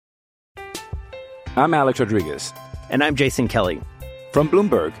I'm Alex Rodriguez. And I'm Jason Kelly. From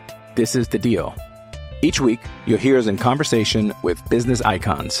Bloomberg, this is The Deal. Each week, you'll hear us in conversation with business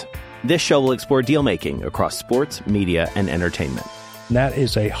icons. This show will explore deal-making across sports, media, and entertainment. That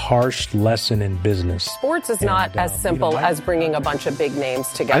is a harsh lesson in business. Sports is not as simple as bringing a bunch of big names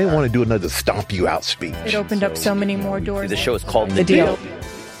together. I didn't want to do another stomp you out speech. It opened up so many more doors. The show is called The Deal.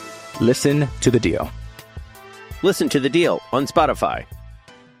 Listen to The Deal. Listen to The Deal on Spotify.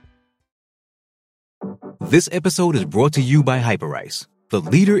 This episode is brought to you by Hyperice, the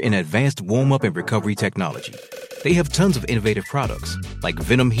leader in advanced warm-up and recovery technology. They have tons of innovative products, like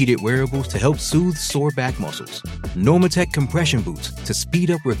Venom-heated wearables to help soothe sore back muscles, Normatec compression boots to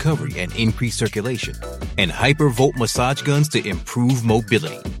speed up recovery and increase circulation, and Hypervolt massage guns to improve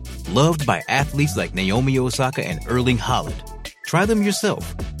mobility. Loved by athletes like Naomi Osaka and Erling Haaland. Try them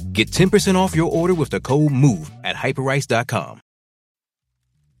yourself. Get 10% off your order with the code MOVE at Hyperice.com.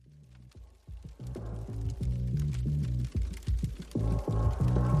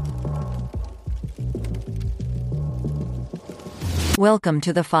 Welcome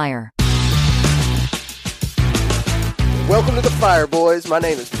to The Fire. Welcome to The Fire, boys. My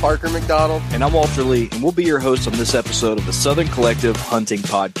name is Parker McDonald. And I'm Walter Lee, and we'll be your hosts on this episode of the Southern Collective Hunting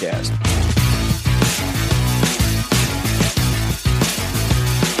Podcast.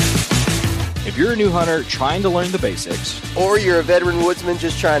 If you're a new hunter trying to learn the basics, or you're a veteran woodsman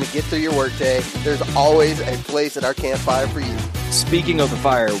just trying to get through your workday, there's always a place at our campfire for you. Speaking of the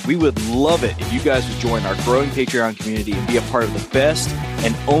fire, we would love it if you guys would join our growing Patreon community and be a part of the best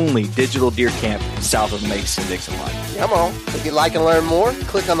and only digital deer camp south of the Mason-Dixon line. Come on. If you'd like to learn more,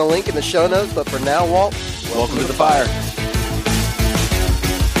 click on the link in the show notes. But for now, Walt, welcome to the fire.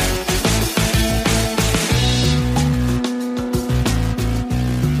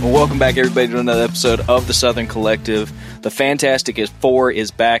 Well, welcome back, everybody, to another episode of the Southern Collective. The Fantastic Four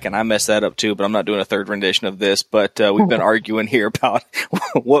is back, and I messed that up too, but I'm not doing a third rendition of this. But we've been arguing here about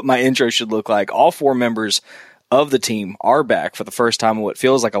what my intro should look like. All four members of the team are back for the first time in what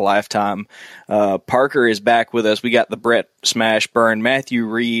feels like a lifetime. Parker is back with us. We got the Brett Smash Burn, Matthew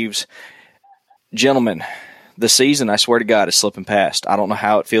Reeves. Gentlemen, the season, I swear to God, is slipping past. I don't know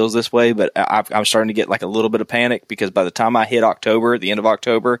how it feels this way, but I'm starting to get like a little bit of panic because by the time I hit October, the end of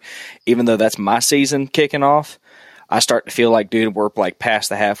October, even though that's my season kicking off, I start to feel like, dude, we're like past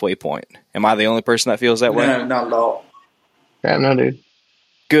the halfway point. Am I the only person that feels that way? No, not at all. Yeah, no, dude.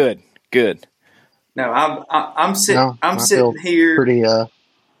 Good. No, I'm sitting here. Pretty. Go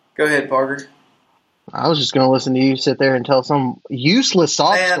ahead, Parker. I was just going to listen to you sit there and tell some useless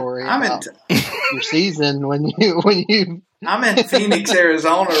sob story about your season when you. I'm in Phoenix,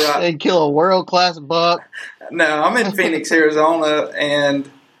 Arizona, right? And kill a world-class buck. No, I'm in Phoenix, Arizona,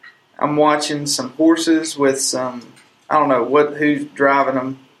 and I'm watching some horses with some, I don't know who's driving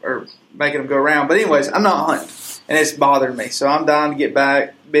them or making them go around. But anyways, I'm not hunting, and it's bothering me. So I'm dying to get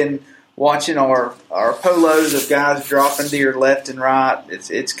back. Been watching our polos of guys dropping deer left and right.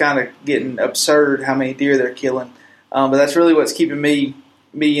 It's kind of getting absurd how many deer they're killing. But that's really what's keeping me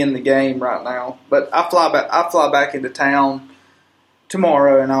in the game right now. But I fly back into town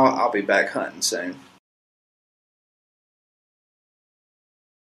tomorrow, and I'll be back hunting soon.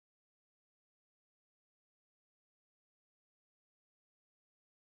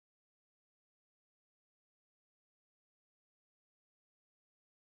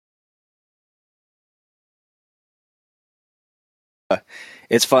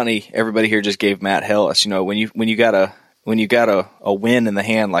 It's funny. Everybody here just gave Matt hell. It's, when you got a win in the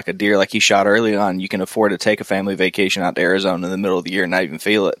hand like a deer like he shot early on, you can afford to take a family vacation out to Arizona in the middle of the year and not even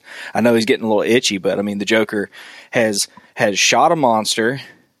feel it. I know he's getting a little itchy, but I mean the Joker has shot a monster,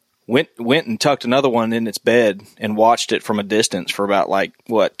 went and tucked another one in its bed and watched it from a distance for about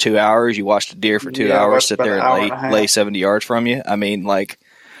 2 hours. You watched a deer for 2 hours sit there and lay 70 yards from you. I mean,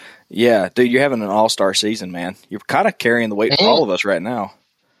 yeah, dude, you're having an all-star season, man. You're kind of carrying the weight for all of us right now.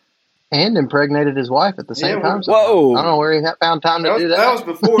 And impregnated his wife at the same time. So whoa! I don't know where he found time to do that. That was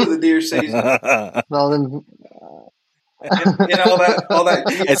before the deer season. Well, then, all that.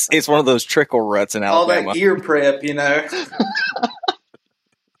 It's one of those trickle ruts in Alabama. All that gear prep,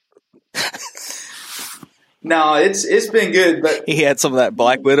 No, it's been good, but he had some of that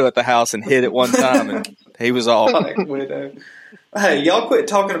Black Widow at the house and hid it one time, and he was all Black Widow. Hey, y'all quit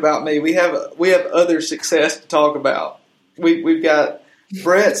talking about me. We have other success to talk about. We've got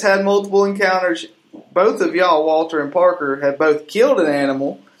Brett's had multiple encounters. Both of y'all, Walter and Parker, have both killed an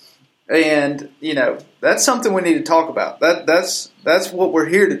animal, and that's something we need to talk about. That's what we're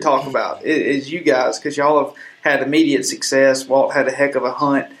here to talk about is you guys, because y'all have had immediate success. Walt had a heck of a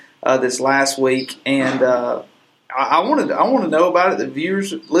hunt this last week, and I want to know about it.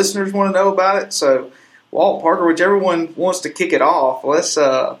 The listeners want to know about it. So, Walt, Parker, whichever one wants to kick it off, let's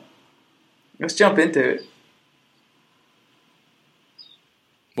jump into it.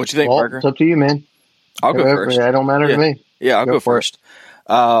 What you think, Parker? It's up to you, man. I'll go first. That don't matter to me. Yeah, I'll go first.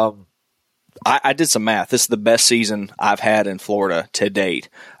 I did some math. This is the best season I've had in Florida to date.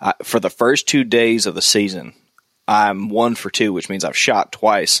 For the first 2 days of the season, I'm 1 for 2, which means I've shot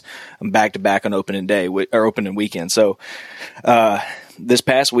twice. I'm back to back on opening day or opening weekend. So this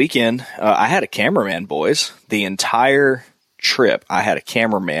past weekend, I had a cameraman, boys. The entire trip, I had a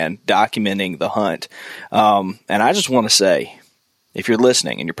cameraman documenting the hunt. And I just want to say, if you're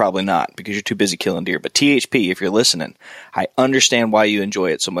listening, and you're probably not because you're too busy killing deer, but THP, if you're listening, I understand why you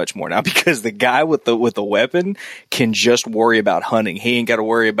enjoy it so much more now, because the guy with the weapon can just worry about hunting. He ain't got to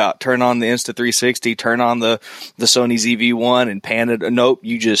worry about turn on the Insta360, turn on the Sony ZV-1 and pan it. Nope,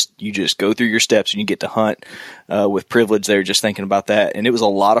 you just go through your steps and you get to hunt with privilege there, just thinking about that. And it was a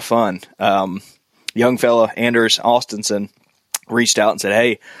lot of fun. Young fella, Anders Austinson, reached out and said,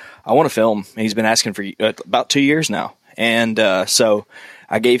 hey, I want to film. And he's been asking for about 2 years now. And so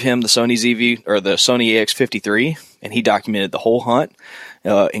I gave him the Sony ZV or the Sony AX53, and he documented the whole hunt,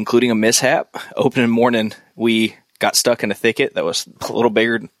 including a mishap. Opening morning, we got stuck in a thicket that was a little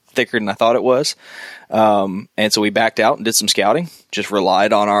thicker than I thought it was. And so we backed out and did some scouting, just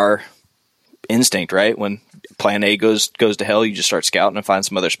relied on our instinct, right? When plan A goes to hell, you just start scouting and find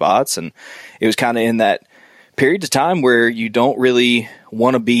some other spots. And it was kind of in that period of time where you don't really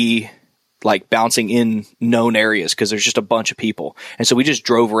want to be like bouncing in known areas because there's just a bunch of people. And so we just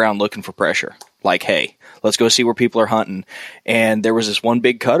drove around looking for pressure. Like, hey, let's go see where people are hunting. And there was this one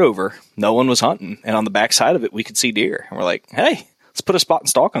big cutover. No one was hunting. And on the back side of it, we could see deer. And we're like, hey, let's put a spot and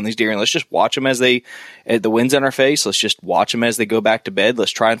stalk on these deer and let's just watch them as the wind's in our face. Let's just watch them as they go back to bed. Let's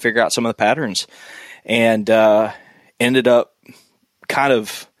try and figure out some of the patterns. And ended up kind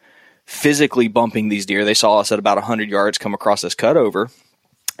of physically bumping these deer. They saw us at about 100 yards come across this cutover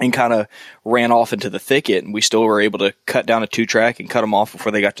and kind of ran off into the thicket, and we still were able to cut down a 2-track and cut them off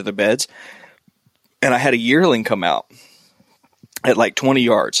before they got to their beds. And I had a yearling come out at like 20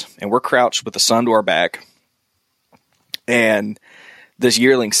 yards, and we're crouched with the sun to our back, and this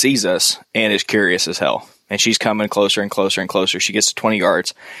yearling sees us and is curious as hell, and she's coming closer and closer and closer. She gets to 20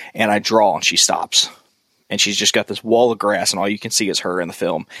 yards, and I draw, and she stops, and she's just got this wall of grass, and all you can see is her in the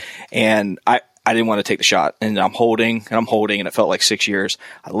film. And I didn't want to take the shot, and I'm holding, and it felt like 6 years.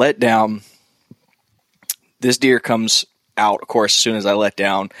 I let down. This deer comes out, of course, as soon as I let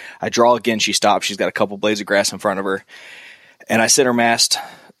down. I draw again. She stops. She's got a couple blades of grass in front of her. And I center masked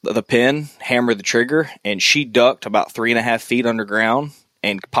the pin, hammered the trigger, and she ducked about 3.5 feet underground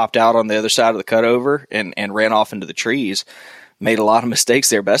and popped out on the other side of the cutover and ran off into the trees. Made a lot of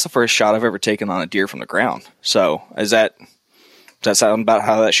mistakes there, but that's the first shot I've ever taken on a deer from the ground. So does that sound about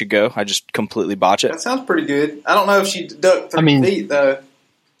how that should go? I just completely botch it. That sounds pretty good. I don't know if she ducked 3 feet, though.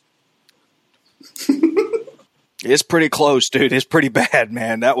 It's pretty close, dude. It's pretty bad,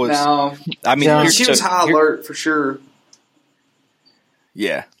 man. That was... No. I mean, she was high alert for sure.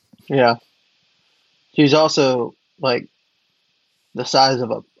 Yeah. Yeah. She's also, like, the size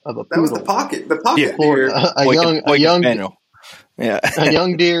of a poodle. That was the pocket deer. A young spaniel. Yeah. a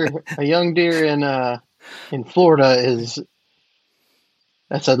young deer in Florida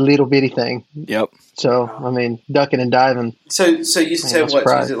that's a little bitty thing. Yep. So, I mean, ducking and diving. So you said what?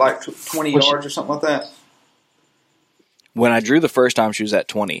 Was it like 20 yards or something like that? When I drew the first time, she was at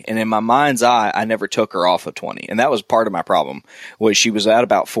 20. And in my mind's eye, I never took her off of 20. And that was part of my problem, was she was at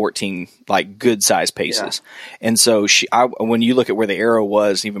about 14, like, good-sized paces. Yeah. And so when you look at where the arrow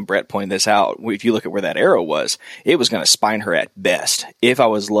was, even Brett pointed this out, if you look at where that arrow was, it was going to spine her at best, if I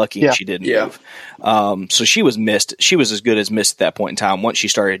was lucky and she didn't move. So she was missed. She was as good as missed at that point in time. Once she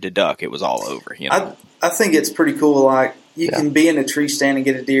started to duck, it was all over. You know? I think it's pretty cool. Like, you can be in a tree stand and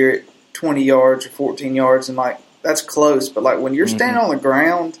get a deer at 20 yards or 14 yards and, like, that's close, but like when you're standing on the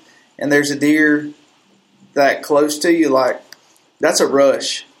ground and there's a deer that close to you, like that's a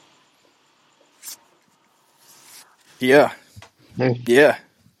rush. Yeah. Yeah.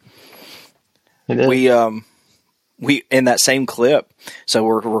 We in that same clip, so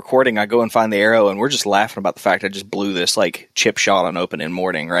we're recording, I go and find the arrow and we're just laughing about the fact I just blew this like chip shot on opening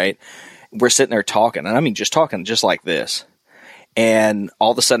morning, right? We're sitting there talking, and I mean just talking just like this. And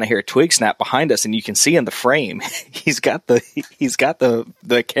all of a sudden I hear a twig snap behind us, and you can see in the frame, he's got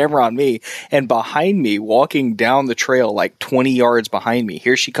the camera on me, and behind me, walking down the trail like 20 yards behind me,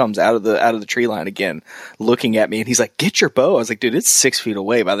 here she comes out of the tree line again, looking at me, and he's like, "Get your bow." I was like, "Dude, it's 6 feet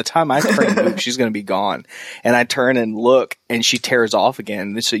away. By the time I turn and move, she's going to be gone." And I turn and look, and she tears off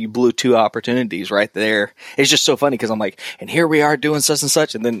again. So you blew 2 opportunities right there. It's just so funny because I'm like, and here we are doing such and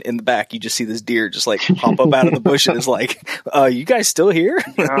such, and then in the back, you just see this deer just like pop up out of the bush, and it's like, you guys still here?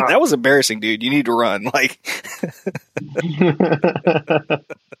 That was embarrassing, dude. You need to run. Like,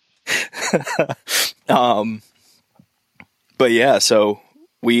 but yeah, so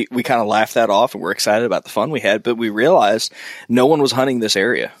we kind of laughed that off, and we're excited about the fun we had, but we realized no one was hunting this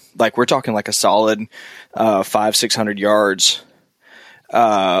area. Like, we're talking like a solid 500-600 yards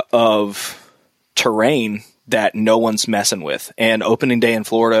of terrain that no one's messing with. And opening day in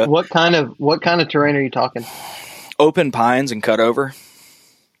Florida. What kind of terrain are you talking? Open pines and cut over.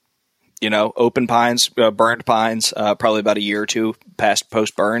 Open pines, burned pines, probably about a year or two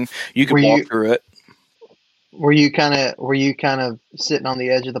post burn. You could walk through it. Were you kind of sitting on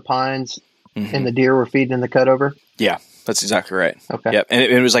the edge of the pines, and the deer were feeding in the cut over? Yeah, that's exactly right. Okay. Yep. And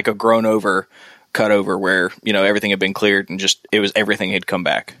it was like a grown over cut over where, everything had been cleared and just, everything had come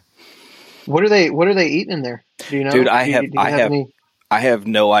back. What are they eating in there? Do you know? Dude, I have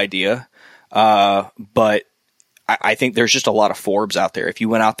no idea. But I think there's just a lot of forbs out there. If you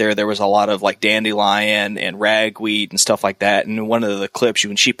went out there was a lot of like dandelion and ragweed and stuff like that. And in one of the clips,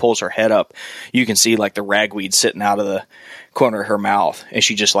 when she pulls her head up, you can see like the ragweed sitting out of the corner of her mouth, and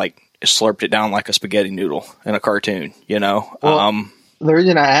she just like slurped it down like a spaghetti noodle in a cartoon, Well, the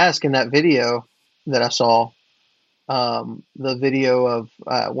reason I ask, in that video that I saw, the video of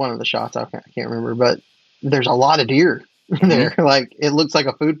one of the shots, I can't remember, but there's a lot of deer there. Like, it looks like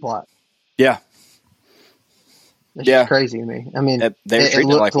a food plot. Yeah. It's just crazy to me. I mean, it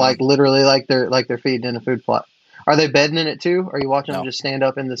looks like literally like they're feeding in a food plot. Are they bedding in it too? Are you watching them just stand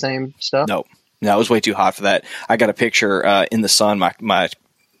up in the same stuff? No, it was way too hot for that. I got a picture in the sun. My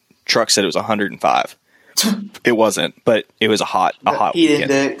truck said it was 105. It wasn't, but it was a hot heat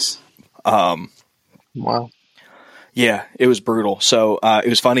index. Wow. Yeah, it was brutal. So it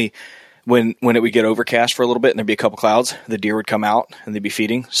was funny when it would get overcast for a little bit and there'd be a couple clouds, the deer would come out and they'd be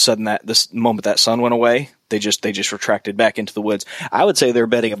feeding. This moment that sun went away, they just retracted back into the woods. I would say they're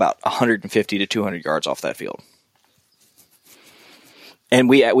bedding about 150 to 200 yards off that field. And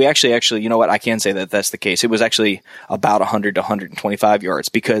we actually, you know what? I can say that that's the case. It was actually about 100 to 125 yards,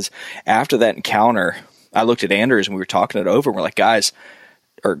 because after that encounter, I looked at Anders and we were talking it over, and we're like,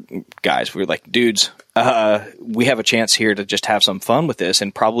 we were like, dudes, we have a chance here to just have some fun with this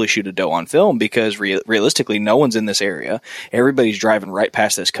and probably shoot a doe on film, because realistically, no one's in this area. Everybody's driving right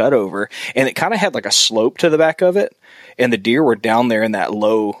past this cutover, and it kind of had like a slope to the back of it, and the deer were down there in that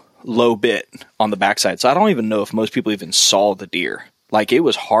low bit on the backside. So I don't even know if most people even saw the deer. Like, it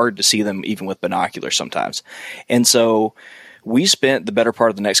was hard to see them even with binoculars sometimes. And so we spent the better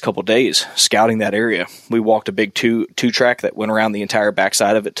part of the next couple of days scouting that area. We walked a big two track that went around the entire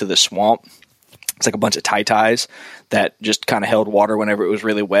backside of it to the swamp. It's like a bunch of ties that just kind of held water whenever it was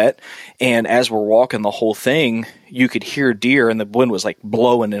really wet. And as we're walking the whole thing, you could hear deer, and the wind was like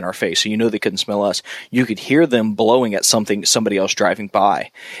blowing in our face. So you know they couldn't smell us. You could hear them blowing at somebody else driving by.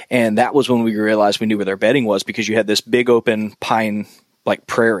 And that was when we realized we knew where their bedding was, because you had this big open pine like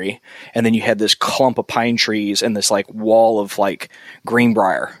prairie, and then you had this clump of pine trees and this like wall of like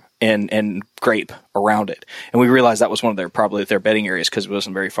greenbrier and grape around it. And we realized that was one of their bedding areas, because it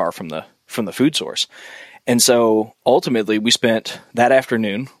wasn't very far from the food source. And so ultimately we spent that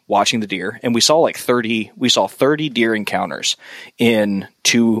afternoon watching the deer, and we saw 30 deer encounters in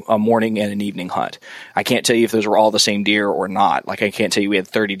a morning and an evening hunt. I can't tell you if those were all the same deer or not. Like, I can't tell you we had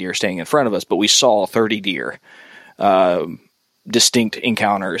 30 deer staying in front of us, but we saw 30 deer, distinct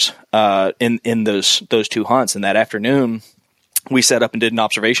encounters, in those two hunts. And that afternoon we set up and did an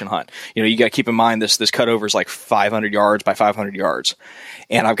observation hunt. You got to keep in mind this cutover is like 500 yards by 500 yards.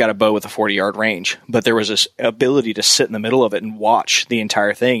 And I've got a bow with a 40-yard range, but there was this ability to sit in the middle of it and watch the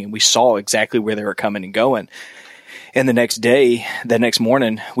entire thing. And we saw exactly where they were coming and going. And the next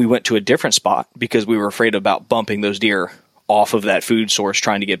morning, we went to a different spot because we were afraid about bumping those deer off of that food source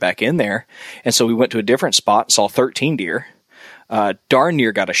trying to get back in there. And so we went to a different spot, saw 13 deer, darn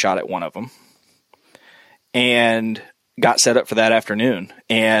near got a shot at one of them, and got set up for that afternoon.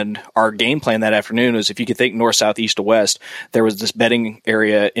 And our game plan that afternoon was, if you could think north, south, east to west, there was this bedding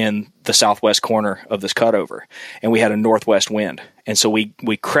area in the southwest corner of this cutover, and we had a northwest wind. And so we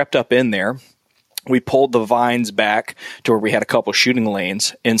crept up in there, we pulled the vines back to where we had a couple shooting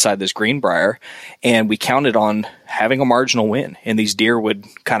lanes inside this greenbrier, and we counted on having a marginal win. And these deer would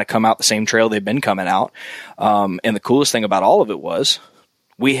kind of come out the same trail they've been coming out. And the coolest thing about all of it was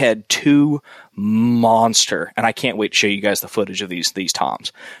we had two monster, and I can't wait to show you guys the footage of these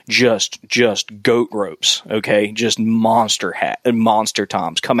toms. Just goat ropes, okay? Just monster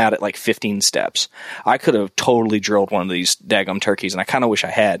toms come out at like 15 steps. I could have totally drilled one of these daggum turkeys, and I kind of wish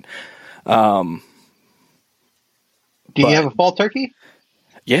I had. Do you have a fall turkey?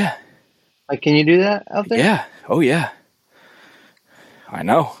 Yeah. Like, can you do that out there? Yeah. Oh, yeah. I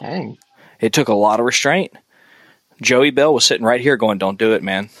know. Dang. It took a lot of restraint. Joey Bell was sitting right here going, "Don't do it,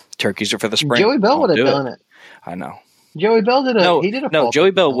 man. Turkeys are for the spring." Joey Bell would have done it. I know. Joey Bell did a. He did a. No, Joey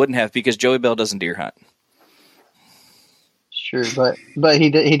Bell wouldn't have, because Joey Bell doesn't deer hunt. Sure, but he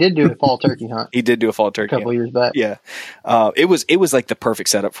did do a fall turkey hunt. He did do a fall turkey a couple years back. Yeah, it was like the perfect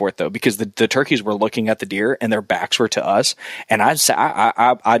setup for it though, because the turkeys were looking at the deer and their backs were to us. And I'm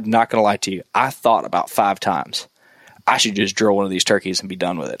not gonna lie to you, I thought about 5 times, I should just drill one of these turkeys and be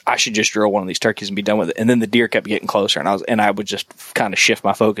done with it. I should just drill one of these turkeys and be done with it. And then the deer kept getting closer, and I would just kind of shift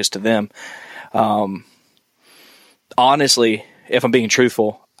my focus to them. Honestly, if I'm being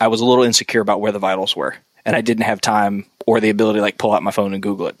truthful, I was a little insecure about where the vitals were. And I didn't have time or the ability to like pull out my phone and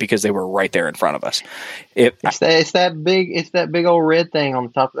Google it, because they were right there in front of us. It's that big old red thing on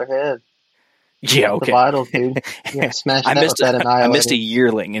the top of their head. Yeah, okay. The vitals, dude. Yeah, smash that with that I missed a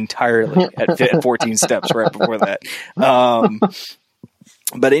yearling entirely at 14 steps right before that.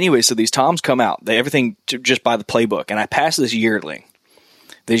 But anyway, so these toms come out. Everything just by the playbook. And I pass this yearling.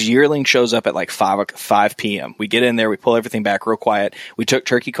 This yearling shows up at like 5 p.m. We get in there, we pull everything back real quiet. We took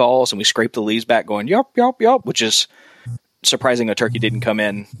turkey calls and we scraped the leaves back going, yup, yup, yup, which is surprising a turkey didn't come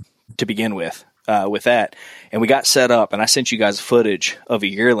in to begin with that. And we got set up, and I sent you guys footage of a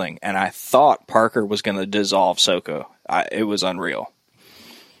yearling, and I thought Parker was going to dissolve Soko. It was unreal.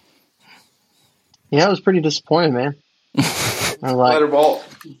 Yeah, I was pretty disappointed, man. I was like, let her vault.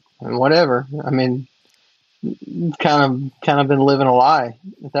 Whatever. I mean, kind of been living a lie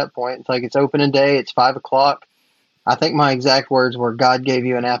at that point. It's like, it's opening day. It's 5:00. I think my exact words were, "God gave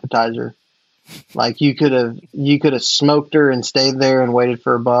you an appetizer." Like, you could have smoked her and stayed there and waited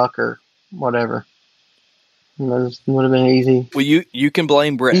for a buck or whatever. It would have been easy. Well, you can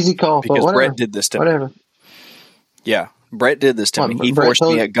blame Brett. Easy call, because Brett did this to me. Yeah, Brett did this to me. He forced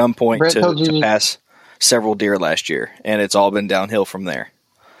me at gunpoint to pass several deer last year, and it's all been downhill from there.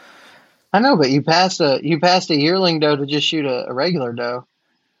 I know, but you passed a yearling doe to just shoot a regular doe.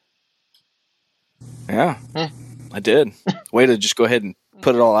 Yeah, I did. Way to just go ahead and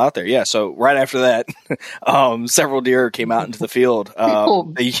put it all out there. Yeah, so right after that, several deer came out into the field.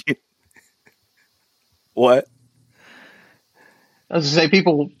 What? I was going to say,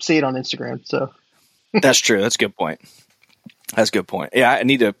 people see it on Instagram, so. That's true. That's a good point. Yeah, I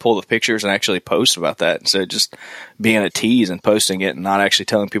need to pull the pictures and actually post about that instead of just being a tease and posting it and not actually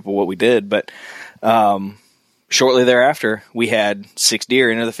telling people what we did. But shortly thereafter, we had 6 deer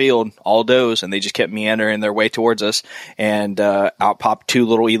into the field, all does, and they just kept meandering their way towards us. And out popped 2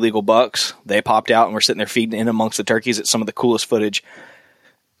 little illegal bucks. They popped out and were sitting there feeding in amongst the turkeys. It's some of the coolest footage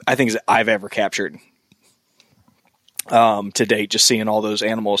I think I've ever captured to date, just seeing all those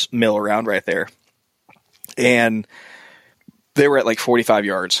animals mill around right there. And they were at like 45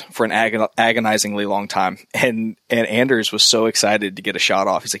 yards for an agonizingly long time. And Anders was so excited to get a shot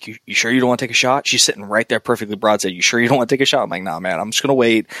off. He's like, you sure you don't want to take a shot? She's sitting right there perfectly broadside. You sure you don't want to take a shot? I'm like, nah, man, I'm just going to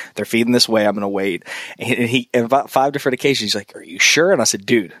wait. They're feeding this way. I'm going to wait. And he, about 5 different occasions, he's like, are you sure? And I said,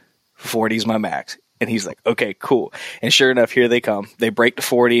 dude, 40 is my max. And he's like, okay, cool. And sure enough, here they come. They break to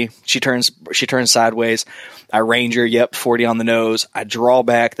 40. She turns sideways. I range her. Yep. 40 on the nose. I draw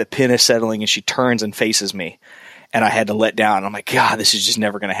back. The pin is settling and she turns and faces me. And I had to let down. I'm like, God, this is just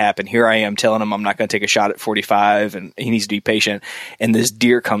never going to happen. Here I am telling him I'm not going to take a shot at 45 and he needs to be patient. And this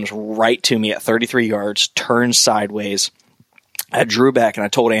deer comes right to me at 33 yards, turns sideways. I drew back and I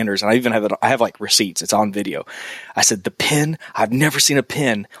told Anders, and I even have like receipts. It's on video. I said, the pin, I've never seen a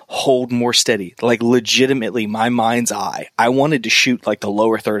pin hold more steady. Like, legitimately, my mind's eye. I wanted to shoot like the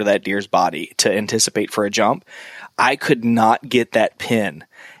lower third of that deer's body to anticipate for a jump. I could not get that pin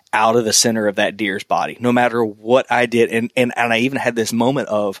out of the center of that deer's body, no matter what I did. And I even had this moment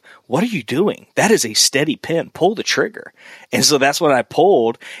of, what are you doing? That is a steady pin. Pull the trigger. And so that's when I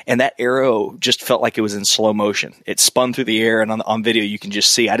pulled, and that arrow just felt like it was in slow motion. It spun through the air, and on video you can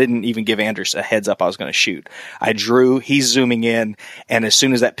just see. I didn't even give Anders a heads up I was going to shoot. I drew, he's zooming in, and as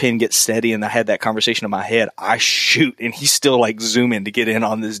soon as that pin gets steady and I had that conversation in my head, I shoot, and he's still like zooming to get in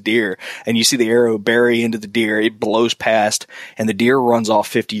on this deer. And you see the arrow bury into the deer. It blows past, and the deer runs off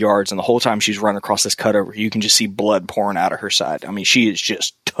 50 yards, and the whole time she's running across this cutover, you can just see blood pouring out of her side. I mean, she is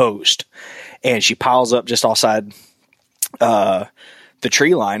just toast. And she piles up just outside the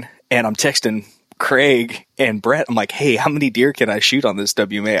tree line, and I'm texting Craig and Brett. I'm like, hey, how many deer can I shoot on this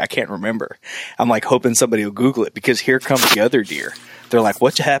WMA? I can't remember. I'm like hoping somebody will Google it, because here comes the other deer. They're like,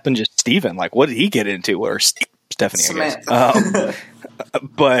 what happened to Steven? Like, what did he get into? Or Stephanie, Samantha. I guess.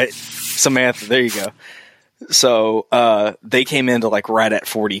 But Samantha, there you go. So they came into like right at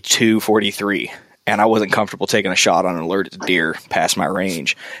 42, 43. And I wasn't comfortable taking a shot on an alerted deer past my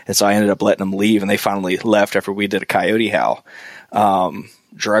range. And so I ended up letting them leave, and they finally left after we did a coyote howl.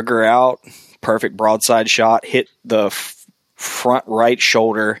 Drug her out, perfect broadside shot, hit the front right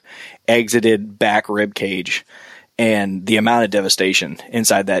shoulder, exited back rib cage. And the amount of devastation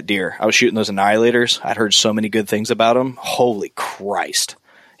inside that deer. I was shooting those annihilators. I'd heard so many good things about them. Holy Christ.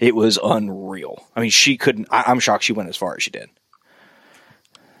 It was unreal. I mean, she couldn't, I'm shocked she went as far as she did.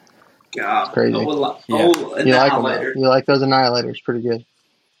 God, crazy. You like those annihilators? Pretty good,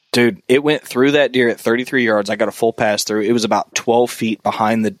 dude. It went through that deer at 33 yards. I got a full pass through. It was about 12 feet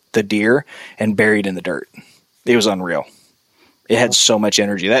behind the deer and buried in the dirt. It was unreal. It had so much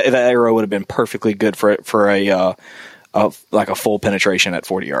energy. That arrow would have been perfectly good for a full penetration at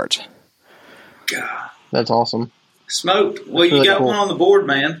 40 yards. God, that's awesome. Smoked. Well, you got one on the board,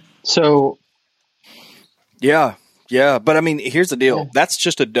 man. So, yeah. But I mean, here's the deal. That's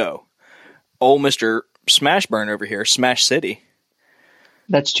just a doe. Old Mr. Smashburn over here, Smash City.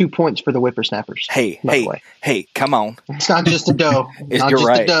 That's 2 points for the whippersnappers. Hey, come on. It's not just a doe. You're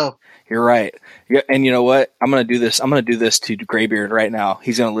right. You're right. And you know what? I'm going to do this. I'm going to do this to Graybeard right now.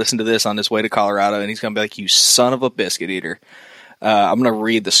 He's going to listen to this on his way to Colorado, and he's going to be like, you son of a biscuit eater. I'm going to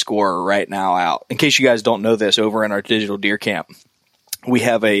read the score right now out. In case you guys don't know this, over in our digital deer camp, we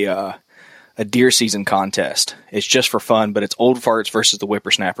have a deer season contest. It's just for fun, but it's old farts versus the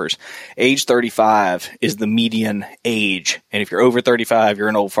whippersnappers. Age 35 is the median age. And if you're over 35, you're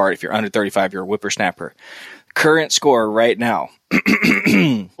an old fart. If you're under 35, you're a whippersnapper. Current score right now.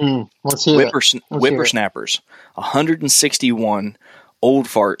 Let's hear Whippersnappers, 161. Old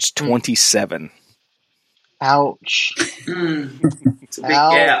farts, 27. Ouch. It's a big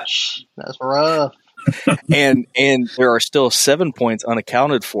gap. That's rough. And there are still 7 points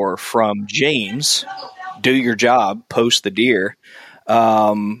unaccounted for from James. Do your job, post the deer,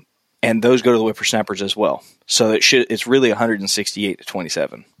 and those go to the whippersnappers as well. So it's really 168 to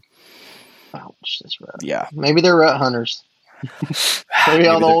 27. Ouch, that's rough. Yeah, maybe they're rut hunters. Maybe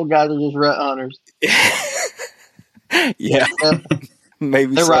all the old guys are just rut hunters. Yeah.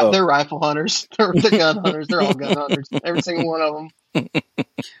 Maybe they're rifle hunters. They're gun hunters. They're all gun hunters. Every single one of them.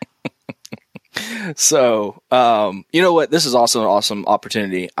 So, you know what? This is also an awesome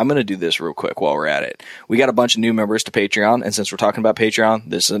opportunity. I'm going to do this real quick while we're at it. We got a bunch of new members to Patreon, and since we're talking about Patreon,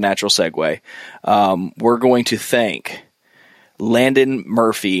 this is a natural segue. We're going to thank Landon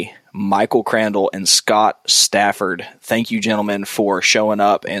Murphy, Michael Crandall, and Scott Stafford. Thank you, gentlemen, for showing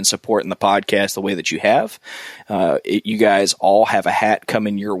up and supporting the podcast the way that you have. You guys all have a hat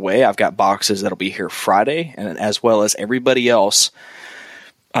coming your way. I've got boxes that'll be here Friday, and as well as everybody else.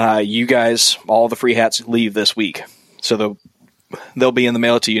 You guys, all the free hats leave this week, so they'll be in the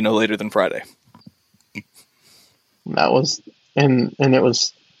mail to you no later than Friday. That was, and it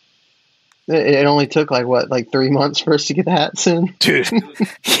was. It only took like 3 months for us to get the hats in, dude.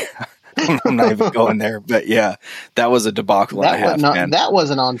 Yeah. I'm not even going there, but yeah, that was a debacle and a half. Man. That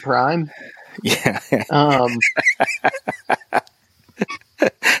wasn't on Prime. Yeah.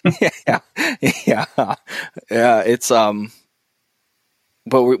 Yeah. It's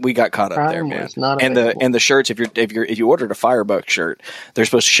but we got caught up there, man. And the shirts, if you ordered a Firebuck shirt, they're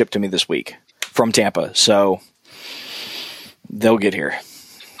supposed to ship to me this week from Tampa, so they'll get here.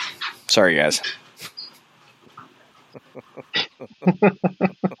 Sorry, guys.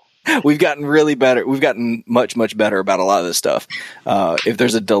 We've gotten really better. We've gotten much, much better about a lot of this stuff. If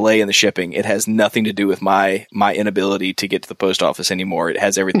there's a delay in the shipping, it has nothing to do with my inability to get to the post office anymore. It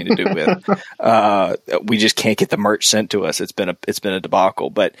has everything to do with we just can't get the merch sent to us. It's been a debacle.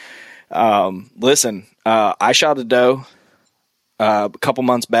 But listen, I shot a doe a couple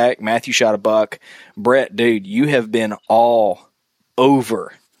months back. Matthew shot a buck. Brett, dude, you have been all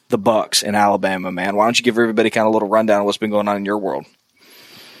over the bucks in Alabama, man. Why don't you give everybody kind of a little rundown of what's been going on in your world?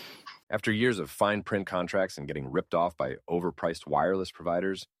 After years of fine print contracts and getting ripped off by overpriced wireless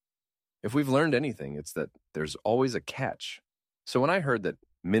providers, if we've learned anything, it's that there's always a catch. So when I heard that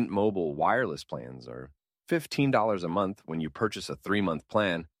Mint Mobile wireless plans are $15 a month when you purchase a 3-month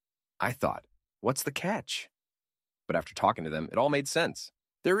plan, I thought, what's the catch? But after talking to them, it all made sense.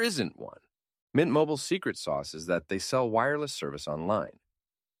 There isn't one. Mint Mobile's secret sauce is that they sell wireless service online.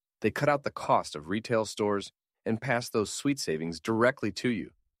 They cut out the cost of retail stores and pass those sweet savings directly to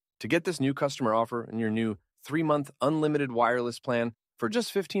you. To get this new customer offer and your new 3-month unlimited wireless plan for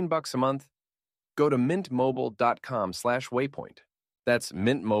just $15 a month, go to mintmobile.com/waypoint. That's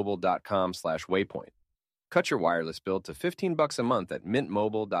mintmobile.com/waypoint. Cut your wireless bill to $15 a month at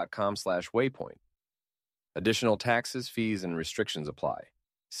mintmobile.com/waypoint. Additional taxes, fees, and restrictions apply.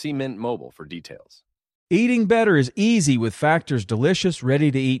 See Mint Mobile for details. Eating better is easy with Factor's delicious,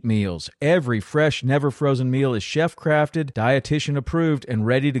 ready-to-eat meals. Every fresh, never-frozen meal is chef-crafted, dietitian-approved, and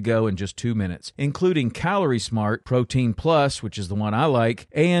ready to go in just 2 minutes, including Calorie Smart, Protein Plus, which is the one I like,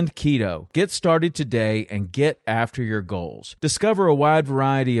 and Keto. Get started today and get after your goals. Discover a wide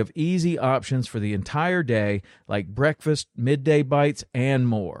variety of easy options for the entire day, like breakfast, midday bites, and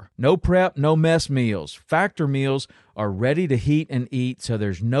more. No prep, no mess meals. Factor meals are ready to heat and eat, so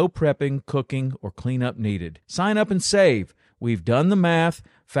there's no prepping, cooking, or cleanup needed. Sign up and save. We've done the math.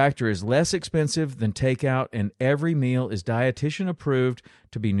 Factor is less expensive than takeout, and every meal is dietitian approved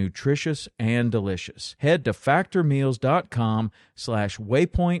to be nutritious and delicious. Head to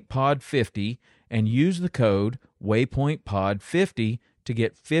factormeals.com/waypointpod50 and use the code waypointpod50 to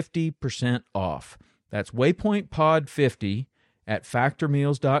get 50% off. That's waypointpod50 at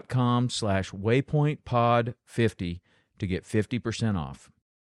factormeals.com/waypointpod50 to get 50% off.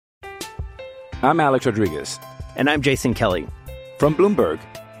 I'm Alex Rodriguez. And I'm Jason Kelly. From Bloomberg,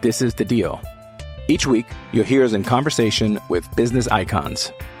 this is The Deal. Each week, you'll hear us in conversation with business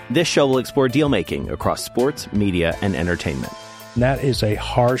icons. This show will explore deal-making across sports, media, and entertainment. That is a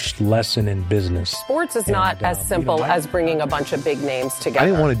harsh lesson in business. Sports is not as simple as bringing a bunch of big names together. I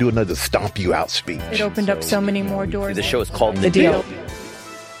didn't want to do another stomp you out speech. It opened up so many more doors. The show is called The Deal.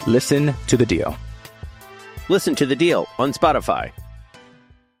 Listen to The Deal. Listen to The Deal on Spotify.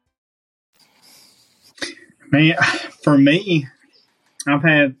 Man, for me,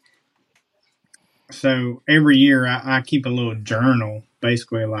 so every year I keep a little journal,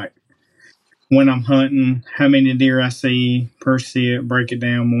 basically like when I'm hunting, how many deer I see per sit, break it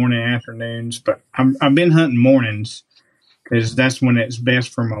down morning, afternoons. But I've been hunting mornings because that's when it's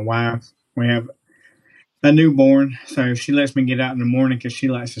best for my wife. We have a newborn, so she lets me get out in the morning because she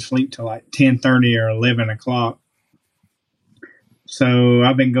likes to sleep till like 10:30 or 11 o'clock. So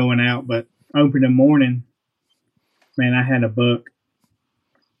I've been going out, but open the morning, man, I had a buck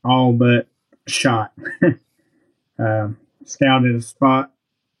all but shot. Scouted a spot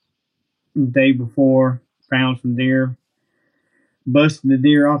the day before, found some deer, busted the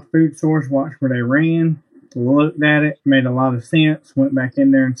deer off the food source, watched where they ran, looked at it, made a lot of sense, went back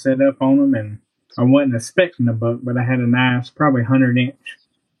in there and set up on them, and I wasn't expecting a buck, but I had a nice, probably 100-inch,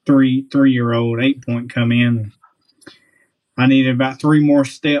 three-year-old 8-point come in. I needed about 3 more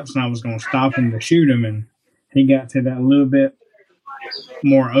steps, and I was going to stop him to shoot him, and he got to that little bit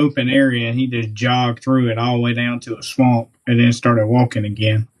more open area, and he just jogged through it all the way down to a swamp and then started walking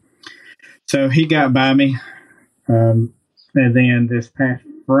again. So he got by me. And then this past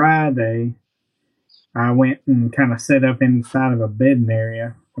Friday, I went and kind of set up inside of a bedding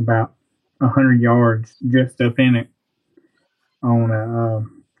area about 100 yards just up in it on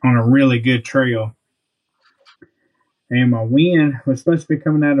a really good trail. And my wind was supposed to be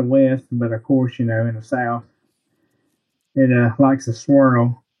coming out of the west, but of course, in the south, it likes to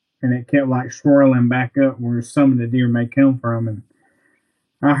swirl, and it kept like swirling back up where some of the deer may come from. And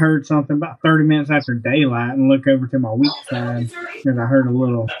I heard something about 30 minutes after daylight and look over to my weak side because I heard a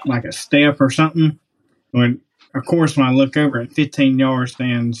little, like a step or something. When I look over at 15 yards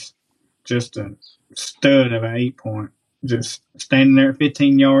stands just a stud of an 8-point, just standing there at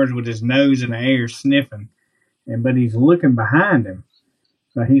 15 yards with his nose in the air sniffing. But he's looking behind him,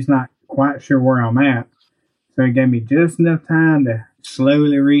 so he's not quite sure where I'm at. So it gave me just enough time to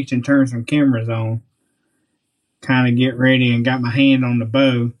slowly reach and turn some cameras on, kind of get ready, and got my hand on the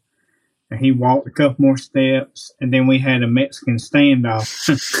bow. And he walked a couple more steps, and then we had a Mexican standoff.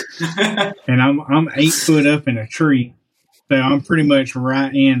 And I'm 8 foot up in a tree, so I'm pretty much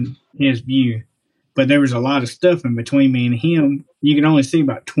right in his view. But there was a lot of stuff in between me and him. You could only see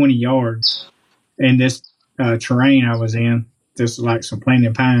about 20 yards in this terrain I was in, just like some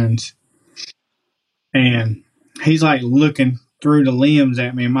planted pines. And he's like looking through the limbs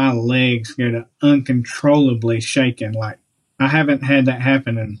at me, and my legs go to uncontrollably shaking. Like I haven't had that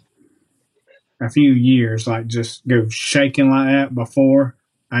happen in a few years, like just go shaking like that before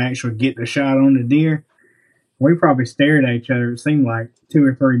I actually get the shot on the deer. We probably stared at each other. It seemed like 2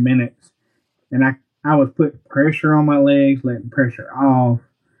 or 3 minutes. And I was putting pressure on my legs, letting pressure off,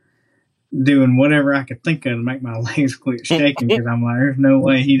 doing whatever I could think of to make my legs quit shaking, because I'm like, there's no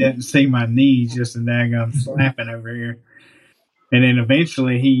way he doesn't see my knees just a daggone slapping over here. And then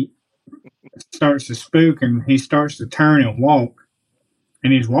eventually he starts to spook and he starts to turn and walk.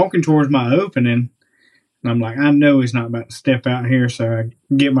 And he's walking towards my opening. And I'm like, I know he's not about to step out here. So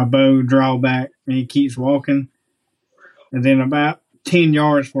I get my bow, draw back, and he keeps walking. And then about 10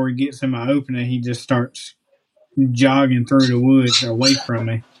 yards before he gets in my opening, he just starts jogging through the woods away from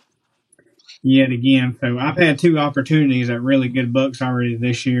me yet again. So I've had 2 opportunities at really good bucks already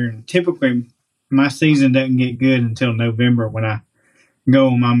this year. And typically my season doesn't get good until November when I go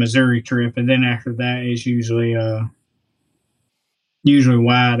on my Missouri trip. And then after that is usually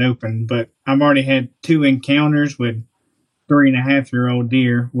wide open. But I've already had 2 encounters with 3.5-year-old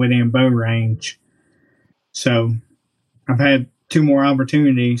deer within bow range. So I've had 2 more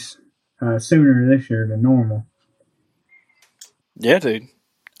opportunities sooner this year than normal. Yeah, dude.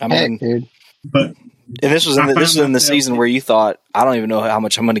 I mean, dude. But and this was in the season where you thought, I don't even know how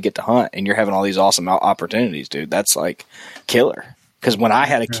much I'm going to get to hunt, and you're having all these awesome opportunities, dude. That's like killer. Because when I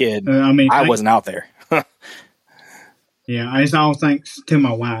had a kid, I wasn't out there. Yeah, it's all thanks to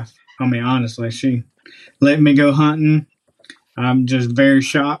my wife. I mean, honestly, she let me go hunting. I'm just very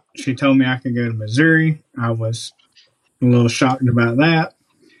shocked. She told me I could go to Missouri. I was a little shocked about that.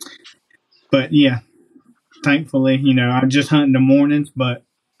 But yeah, thankfully, I just hunt in the mornings, but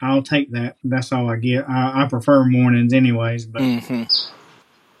I'll take that. That's all I get. I prefer mornings anyways. But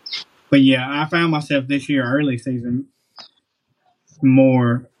But yeah, I found myself this year, early season,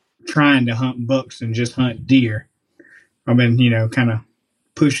 more trying to hunt bucks than just hunt deer. I've been, kind of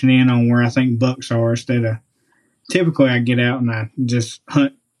pushing in on where I think bucks are instead of typically I get out and I just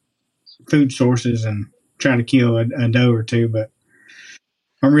hunt food sources and try to kill a doe or 2. But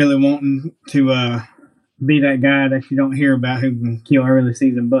I'm really wanting to be that guy that you don't hear about who can kill early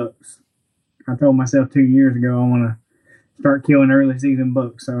season bucks. I told myself 2 years ago I want to start killing early season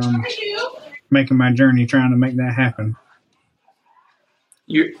bucks. So I'm making my journey trying to make that happen.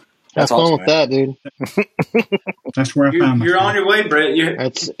 Have fun with that, dude. That's where I found myself. You're on your way, Brett. You're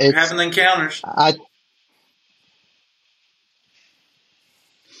having the encounters.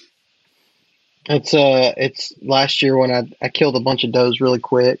 It's last year when I killed a bunch of does really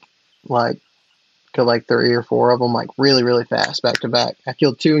quick, killed like 3 or 4 of them, like really, really fast, back to back. I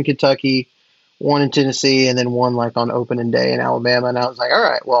killed 2 in Kentucky, 1 in Tennessee, and then 1 like on opening day in Alabama. And I was like, all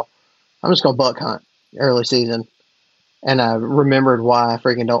right, well, I'm just going to buck hunt early season. And I remembered why I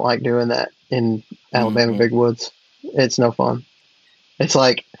freaking don't like doing that in Alabama big woods. It's no fun. It's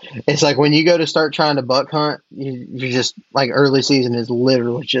like when you go to start trying to buck hunt, you just like early season is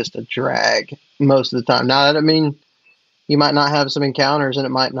literally just a drag most of the time. Now, I mean, you might not have some encounters and it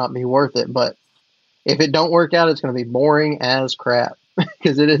might not be worth it, but if it don't work out, it's going to be boring as crap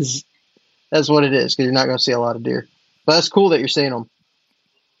because it is. That's what it is because you're not going to see a lot of deer. But that's cool that you're seeing them.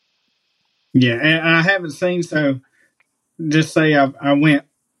 Yeah, and I haven't seen just say I went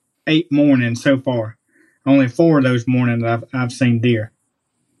 8 mornings so far. Only 4 of those mornings I've seen deer.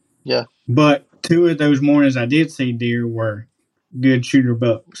 Yeah. But 2 of those mornings I did see deer were good shooter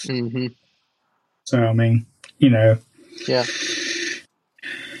bucks. Mm-hmm. So, I mean, Yeah.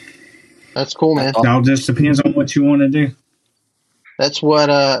 That's cool, man. It all just depends on what you want to do. That's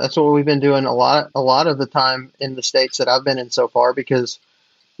what we've been doing a lot of the time in the states that I've been in so far because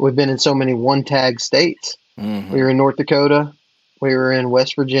we've been in so many one tag states. Mm-hmm. We were in North Dakota, we were in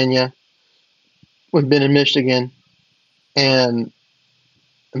West Virginia, we've been in Michigan, and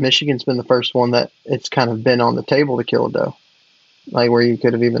Michigan's been the first one that it's kind of been on the table to kill a doe, like where you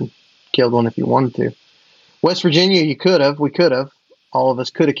could have even killed one if you wanted to. West Virginia, we could have, all of us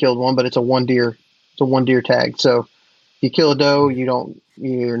could have killed one, but it's a one deer tag. So if you kill a doe,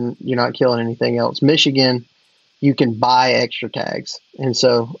 you're not killing anything else. Michigan, you can buy extra tags. And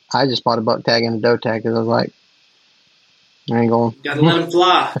so I just bought a buck tag and a doe tag because I was like, I ain't going. Gotta let them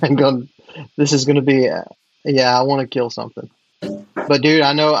fly. This is going to be, I want to kill something. But dude,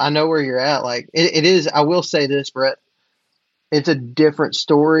 I know where you're at. Like it is, I will say this, Brett, it's a different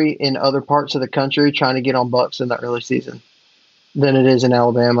story in other parts of the country trying to get on bucks in the early season than it is in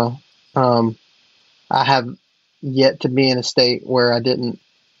Alabama. I have yet to be in a state where I didn't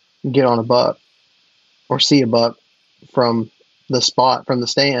get on a buck or see a buck from the spot, from the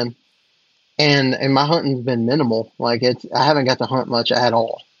stand. And my hunting's been minimal. Like I haven't got to hunt much at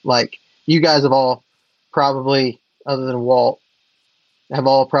all. Like you guys have all probably, other than Walt, have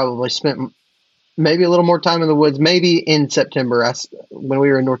all probably spent maybe a little more time in the woods. Maybe in September, when we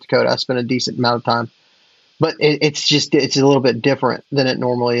were in North Dakota, I spent a decent amount of time. But it's a little bit different than it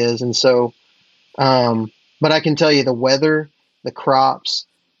normally is. And so, but I can tell you the weather, the crops,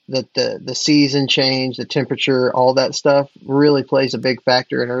 the season change, the temperature, all that stuff really plays a big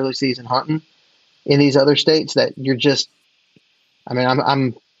factor in early season hunting in these other states that I mean,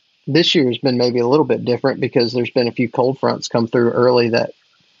 I'm this year's been maybe a little bit different because there's been a few cold fronts come through early that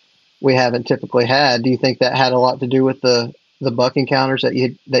we haven't typically had. Do you think that had a lot to do with the buck encounters that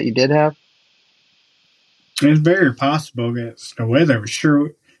you did have? It's very possible that the weather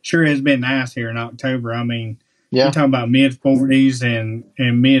sure has been nice here in October. I mean, you're talking about mid-40s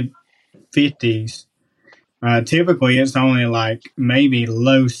and mid-50s. Typically, it's only like maybe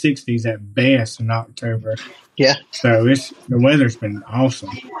low 60s at best in October. Yeah. So the weather's been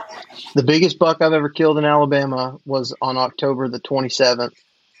awesome. The biggest buck I've ever killed in Alabama was on October the 27th,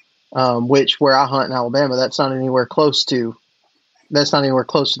 which where I hunt in Alabama, that's not anywhere close to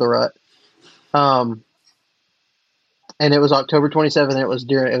the rut. And it was October 27th, and it was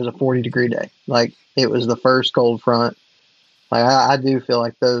a 40-degree day. Like, it was the first cold front. Like, I do feel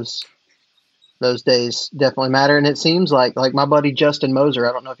like those days definitely matter. And it seems like my buddy Justin Moser,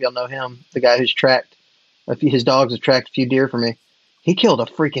 I don't know if y'all know him, the guy who's his dogs have tracked a few deer for me. He killed a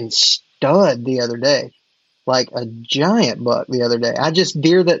freaking stud the other day, like a giant buck the other day.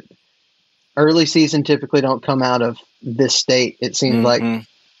 Deer that early season typically don't come out of this state. It seems like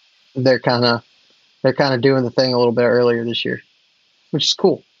they're kind of doing the thing a little bit earlier this year, which is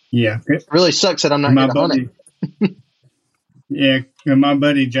cool. Yeah. It really sucks that I'm not here to hunt it. Yeah, and my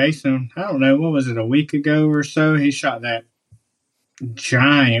buddy Jason, I don't know, what was it, a week ago or so? He shot that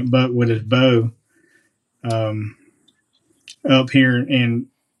giant buck with his bow up here in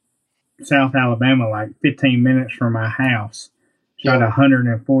South Alabama, like 15 minutes from my house. Shot a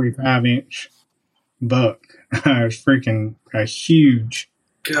 145-inch buck. It was freaking a huge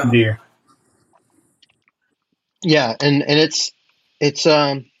deer. Yeah, and it's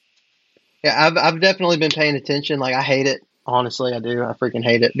I've definitely been paying attention. Like, I hate it. Honestly, I do. I freaking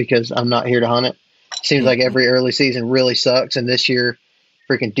hate it because I'm not here to hunt it. Seems like every early season really sucks, and this year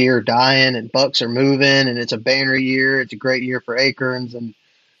freaking deer are dying and bucks are moving, and it's a banner year. It's a great year for acorns and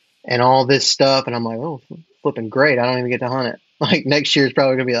all this stuff. And I'm like, oh, flipping great. I don't even get to hunt it. Like, next year is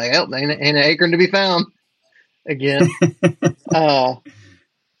probably going to be like, oh, ain't an acorn to be found again.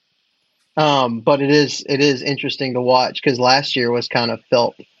 But it is interesting to watch because last year was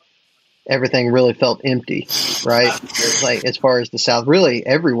everything really felt empty, right? Like, as far as the South, really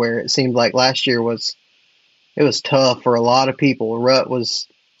everywhere, it seemed like last year was tough for a lot of people. Rut was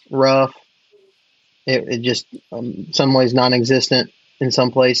rough. It just, some ways non-existent in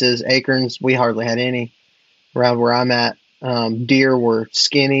some places. Acorns, we hardly had any around where I'm at. Deer were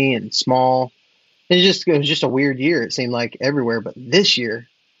skinny and small. It was just a weird year. It seemed like everywhere, but this year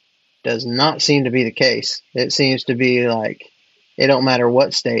does not seem to be the case. It seems to be like, it don't matter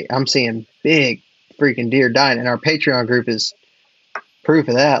what state. I'm seeing big freaking deer dying, and our Patreon group is proof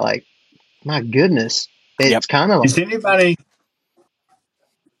of that. Like, my goodness, it's kind of like. Is anybody?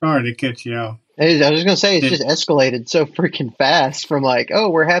 Sorry to cut you off. I was just gonna say, it's just escalated so freaking fast from like, oh,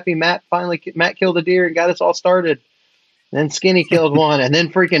 we're happy Matt killed a deer and got us all started. And then Skinny killed one, and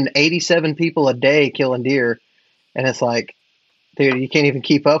then freaking 87 people a day killing deer, and it's like, dude, you can't even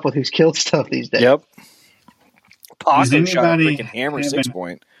keep up with who's killed stuff these days. Yep. Paco shot a freaking hammer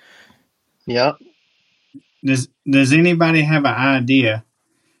 6-point. Yep. Does anybody have an idea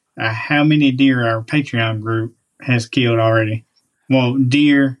how many deer our Patreon group has killed already? Well,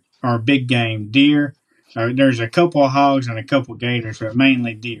 deer or big game. Deer. There's a couple of hogs and a couple of gators, but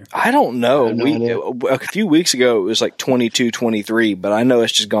mainly deer. I don't know. A few weeks ago it was like 22, 23, but I know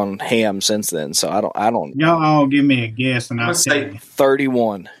it's just gone ham since then. So I don't. Y'all all give me a guess, and I'll say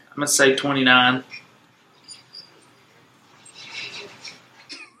 31. I'm gonna say 29.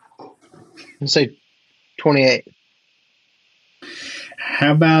 Let's say 28.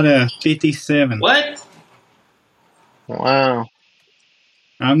 How about 57? What? Wow.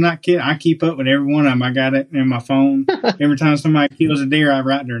 I'm not kidding. I keep up with every one of them. I got it in my phone. Every time somebody kills a deer, I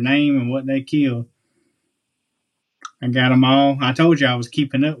write their name and what they killed. I got them all. I told you I was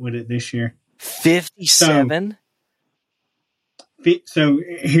keeping up with it this year. 57? So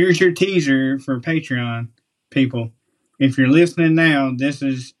here's your teaser for Patreon people. If you're listening now, this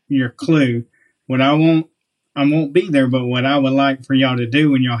is your clue. What I won't be there, but what I would like for y'all to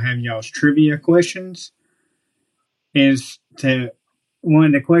do when y'all have y'all's trivia questions is to, one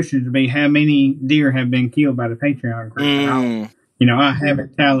of the questions would be how many deer have been killed by the Patreon group. I have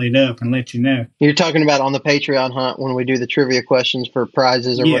it tallied up and let you know. You're talking about on the Patreon hunt when we do the trivia questions for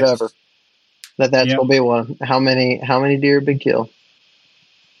prizes or whatever. That's will be one. How many deer have been killed?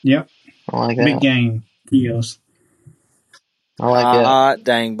 Yep. I like that. Big game kills. I like that.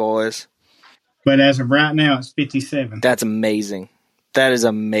 Dang, boys. But as of right now, it's 57. That's amazing. That is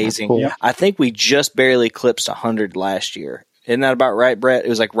amazing. Cool. I think we just barely eclipsed 100 last year. Isn't that about right, Brett? It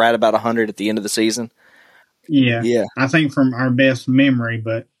was like right about 100 at the end of the season. Yeah. I think from our best memory,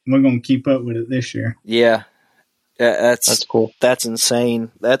 but we're going to keep up with it this year. Yeah. That's cool. That's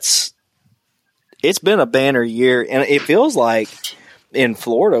insane. It's been a banner year, and it feels like in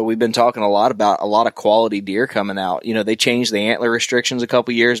Florida we've been talking a lot about a lot of quality deer coming out. You know, they changed the antler restrictions a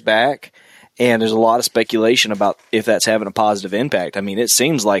couple years back, and there's a lot of speculation about if that's having a positive impact. I mean, it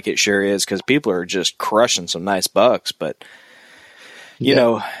seems like it sure is, because people are just crushing some nice bucks. But you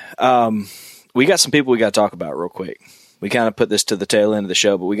know, we got some people we got to talk about real quick. We kind of put this to the tail end of the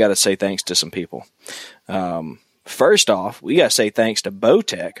show, but we got to say thanks to some people. First off, we got to say thanks to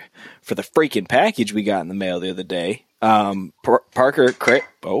Bowtech for the freaking package we got in the mail the other day. Parker,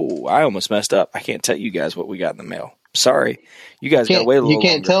 I almost messed up. I can't tell you guys what we got in the mail. Sorry. You guys got to wait a little You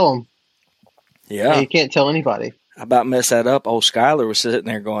can't longer. tell them. Yeah. You can't tell anybody. I about messed that up. Old Skyler was sitting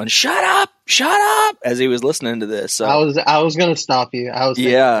there going, shut up, as he was listening to this. So I was going to stop you. I was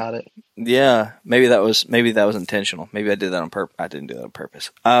thinking about it. Yeah, maybe that was intentional. Maybe I did that on purpose. I didn't do that on purpose.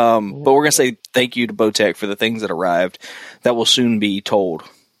 But we're gonna say thank you to Bowtech for the things that arrived that will soon be told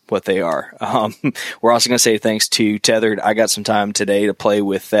what they are. We're also gonna say thanks to Tethered. I got some time today to play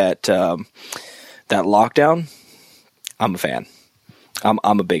with that lockdown. I'm a fan. I'm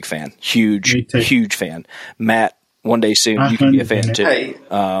a big fan. Huge fan. Matt, one day soon you can be a fan too. Hey,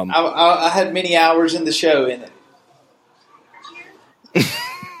 I had many hours in the show in it.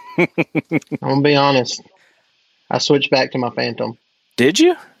 I'm gonna be honest. I switched back to my Phantom. Did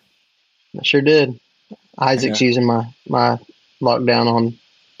you? I sure did. Isaac's using my lockdown on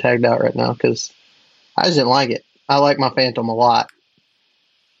tagged out right now because I just didn't like it. I like my Phantom a lot.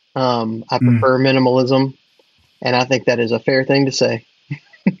 I prefer minimalism, and I think that is a fair thing to say.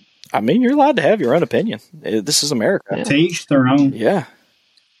 I mean, you're allowed to have your own opinion. This is America. Yeah. To each their own. Yeah.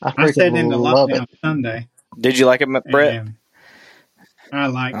 I said in the lockdown Sunday. Did you like it, Brett? I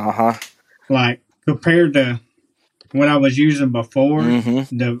like like compared to what I was using before,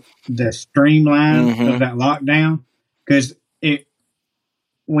 the streamline of that lockdown, because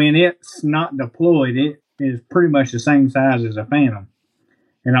when it's not deployed, it is pretty much the same size as a Phantom.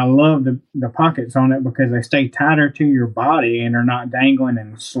 And I love the pockets on it because they stay tighter to your body and they're not dangling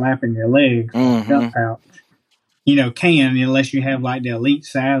and slapping your legs like a jump pouch. You know, unless you have like the Elite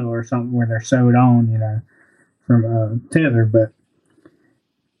saddle or something where they're sewed on, you know, from Tether. But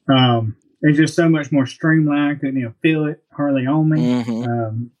it's just so much more streamlined. Couldn't even feel it hardly on me.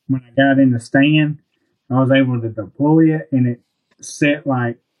 When I got in the stand, I was able to deploy it, and it set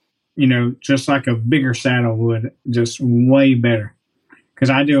like, you know, just like a bigger saddle would, just way better. Because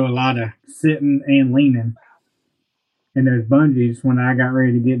I do a lot of sitting and leaning, and those bungees, when I got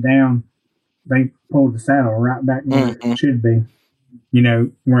ready to get down, they pulled the saddle right back where it should be. You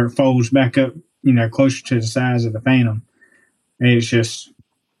know, where it folds back up, you know, closer to the size of the Phantom. And it's just,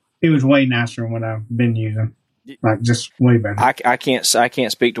 it was way nicer than what I've been using. Like, just way better. I can't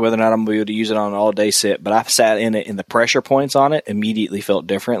speak to whether or not I'm going to be able to use it on an all-day sit, but I've sat in it, and the pressure points on it immediately felt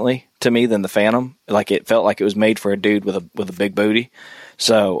differently to me than the Phantom. Like, it felt like it was made for a dude with a big booty.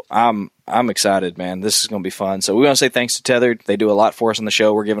 So I'm excited, man. This is going to be fun. So we want to say thanks to Tethered. They do a lot for us on the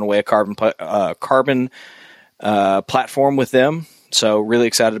show. We're giving away a carbon platform with them. So really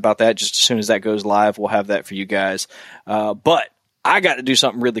excited about that. Just as soon as that goes live, we'll have that for you guys. But I got to do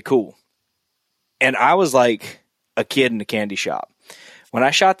something really cool. And I was like a kid in a candy shop. When I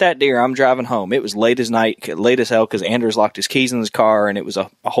shot that deer, I'm driving home. It was late as hell, because Anders locked his keys in his car, and it was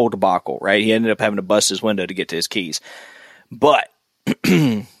a whole debacle, right? He ended up having to bust his window to get to his keys. But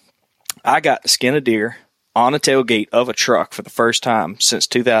I got to skin a deer on a tailgate of a truck for the first time since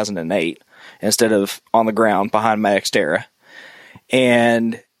 2008, instead of on the ground behind my Xterra.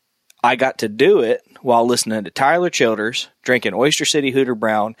 And I got to do it while listening to Tyler Childers, drinking Oyster City Hooter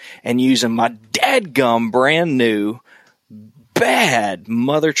Brown, and using my dadgum brand new bad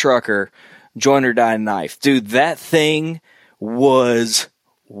mother trucker join or die knife. Dude, that thing was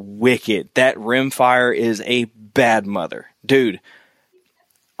wicked. That rimfire is a bad mother. Dude,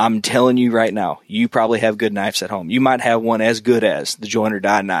 I'm telling you right now, you probably have good knives at home. You might have one as good as the join or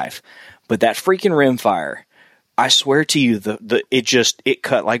die knife. But that freaking rimfire, I swear to you, it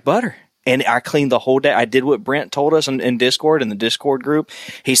cut like butter. And I cleaned the whole day. I did what Brent told us in Discord, in the Discord group.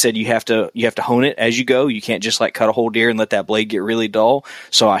 He said you have to hone it as you go. You can't just like cut a whole deer and let that blade get really dull.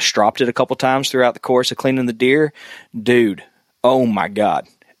 So I stropped it a couple times throughout the course of cleaning the deer. Dude, oh my God.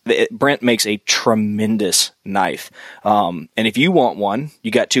 Brent makes a tremendous knife. And if you want one,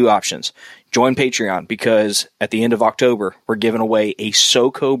 you got two options. Join Patreon, because at the end of October, we're giving away a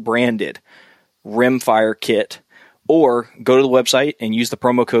SoCo branded rimfire kit. Or go to the website and use the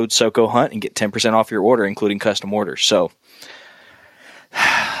promo code SoCoHunt and get 10% off your order, including custom orders. So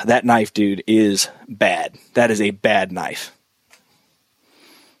That knife, dude, is bad. That is a bad knife.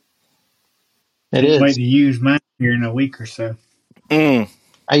 It is. Wait to use mine here in a week or so. Mm.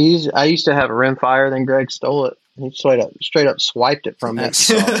 I used to have a rimfire, then Greg stole it. He straight up swiped it from me. That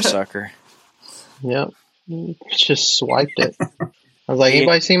soft sucker. Yep. Just swiped it. I was like,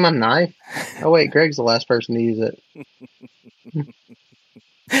 anybody see my knife? Oh, wait, Greg's the last person to use it.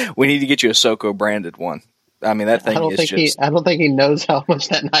 We need to get you a Soko branded one. I mean, that thing I don't think he knows how much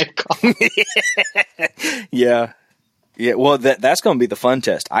that knife costs. Yeah. Yeah. Well, that's going to be the fun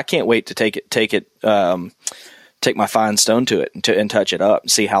test. I can't wait to take my fine stone to it and touch it up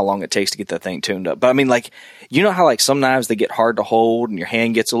and see how long it takes to get that thing tuned up. But I mean, like, you know how like some knives, they get hard to hold and your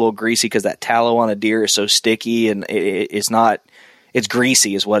hand gets a little greasy because that tallow on a deer is so sticky and it's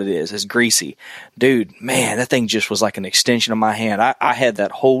greasy is what it is. It's greasy. Dude, man, that thing just was like an extension of my hand. I had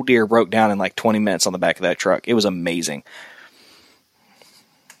that whole deer broke down in like 20 minutes on the back of that truck. It was amazing.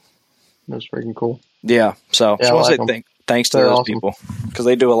 That's freaking cool. Yeah. So yeah, I want to say thanks to those awesome people because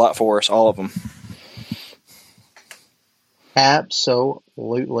they do a lot for us, all of them.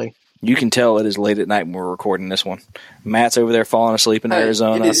 Absolutely. You can tell it is late at night when we're recording this one. Matt's over there falling asleep in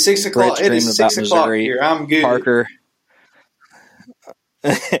Arizona. It is 6 o'clock. Brett's It is 6 o'clock Missouri. here. I'm good.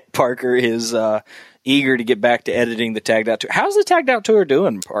 Parker is eager to get back to editing the Tagged Out Tour. How's the Tagged Out Tour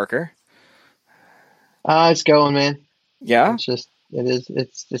doing, Parker? It's going, man. Yeah? It's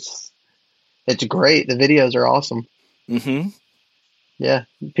great. The videos are awesome. Mm-hmm. Yeah.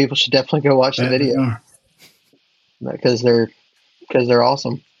 People should definitely go watch the video. Because they're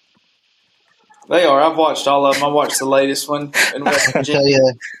awesome. They are. I've watched all of them. I watched the latest one in West Virginia. I tell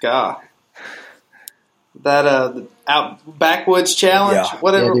you, God, that the out backwoods challenge,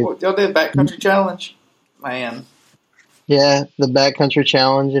 whatever y'all did, backcountry challenge, man. Yeah, the backcountry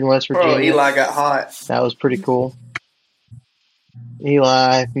challenge in West Virginia. Oh, Eli got hot. That was pretty cool.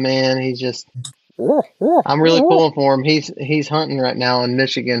 Eli, man, he's just. I'm really pulling for him. He's hunting right now in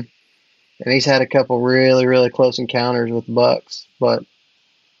Michigan. And he's had a couple really, really close encounters with bucks, but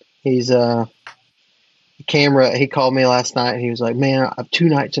he's camera. He called me last night and he was like, man, 2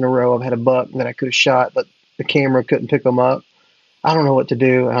 nights in a row I've had a buck that I could have shot, but the camera couldn't pick him up. I don't know what to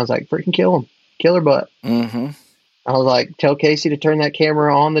do. And I was like, freaking kill him. Kill her butt. Mm-hmm. I was like, tell Casey to turn that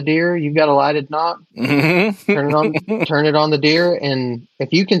camera on the deer. You've got a lighted knot. Mm-hmm. Turn it on the deer. And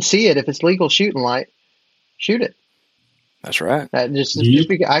if you can see it, if it's legal shooting light, shoot it. That's right.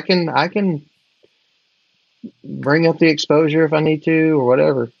 I can bring up the exposure if I need to or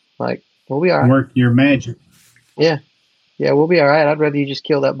whatever. Like, we'll be all right. Work your magic. Yeah, we'll be all right. I'd rather you just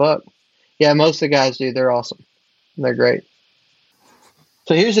kill that buck. Yeah, most of the guys do. They're awesome. They're great.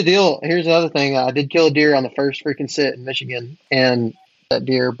 So here's the deal. Here's the other thing. I did kill a deer on the first freaking sit in Michigan, and that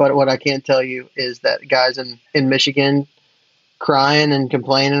deer. But what I can't tell you is that guys in Michigan crying and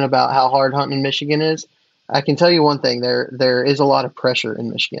complaining about how hard hunting in Michigan is. I can tell you one thing, there is a lot of pressure in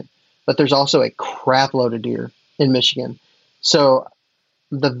Michigan, but there's also a crap load of deer in Michigan. So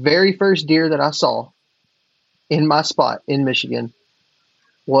the very first deer that I saw in my spot in Michigan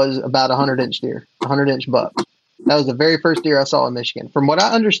was about a 100-inch deer, 100-inch buck. That was the very first deer I saw in Michigan. From what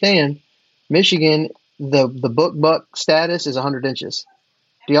I understand, Michigan, the book buck status is 100 inches.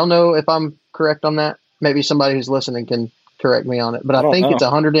 Do y'all know if I'm correct on that? Maybe somebody who's listening can correct me on it, but I think it's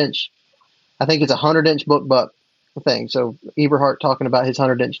 100-inch. I think it's a 100-inch book buck thing. So Eberhart talking about his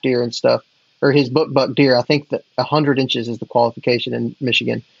 100-inch deer and stuff, or his book buck deer. I think that 100 inches is the qualification in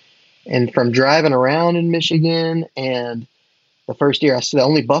Michigan. And from driving around in Michigan, and the first deer, the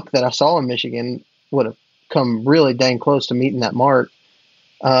only buck that I saw in Michigan would have come really dang close to meeting that mark.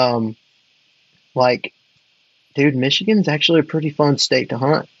 Dude, Michigan's actually a pretty fun state to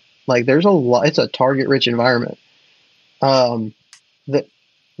hunt. Like, there's a lot. It's a target-rich environment.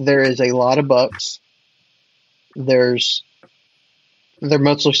 There is a lot of bucks. They're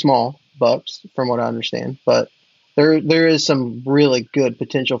mostly small bucks, from what I understand, but there is some really good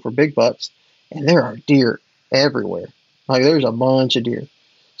potential for big bucks, and there are deer everywhere. Like, there's a bunch of deer.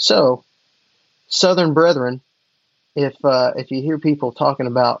 So, Southern brethren, if you hear people talking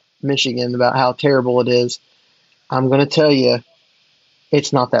about Michigan, about how terrible it is, I'm going to tell you,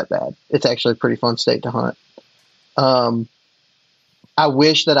 it's not that bad. It's actually a pretty fun state to hunt. I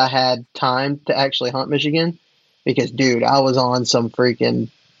wish that I had time to actually hunt Michigan because, dude, I was on some freaking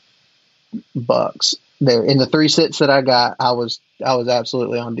bucks there. In the 3 sits that I got, I was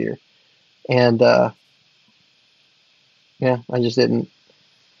absolutely on deer. And, I just didn't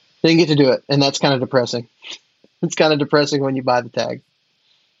get to do it. And that's kind of depressing. It's kind of depressing when you buy the tag.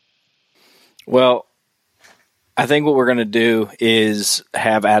 Well, I think what we're going to do is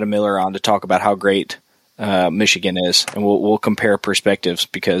have Adam Miller on to talk about how great Michigan is, and we'll compare perspectives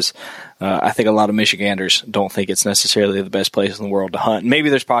because I think a lot of Michiganders don't think it's necessarily the best place in the world to hunt. Maybe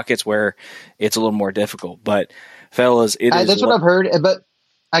there's pockets where it's a little more difficult, but fellas, that's what I've heard. But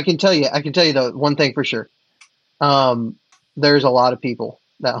I can tell you though one thing for sure. There's a lot of people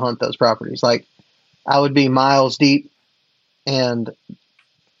that hunt those properties. Like I would be miles deep, and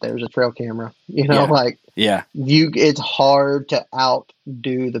there's a trail camera. It's hard to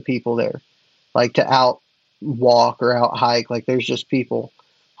outdo the people there. Like to out walk or out hike. Like there's just people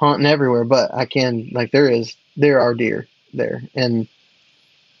hunting everywhere, but there are deer there, and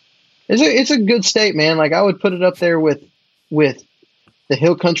it's a good state, man. Like I would put it up there with the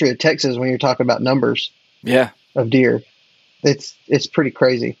hill country of Texas when you're talking about numbers. Yeah. Of deer. It's pretty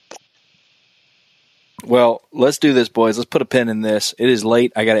crazy. Well, let's do this, boys. Let's put a pin in this. It is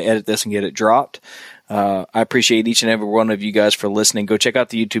late. I got to edit this and get it dropped. I appreciate each and every one of you guys for listening. Go check out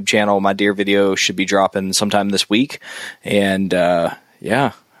the YouTube channel. My deer video should be dropping sometime this week. And I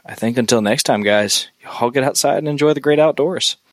think until next time, guys, y'all get outside and enjoy the great outdoors.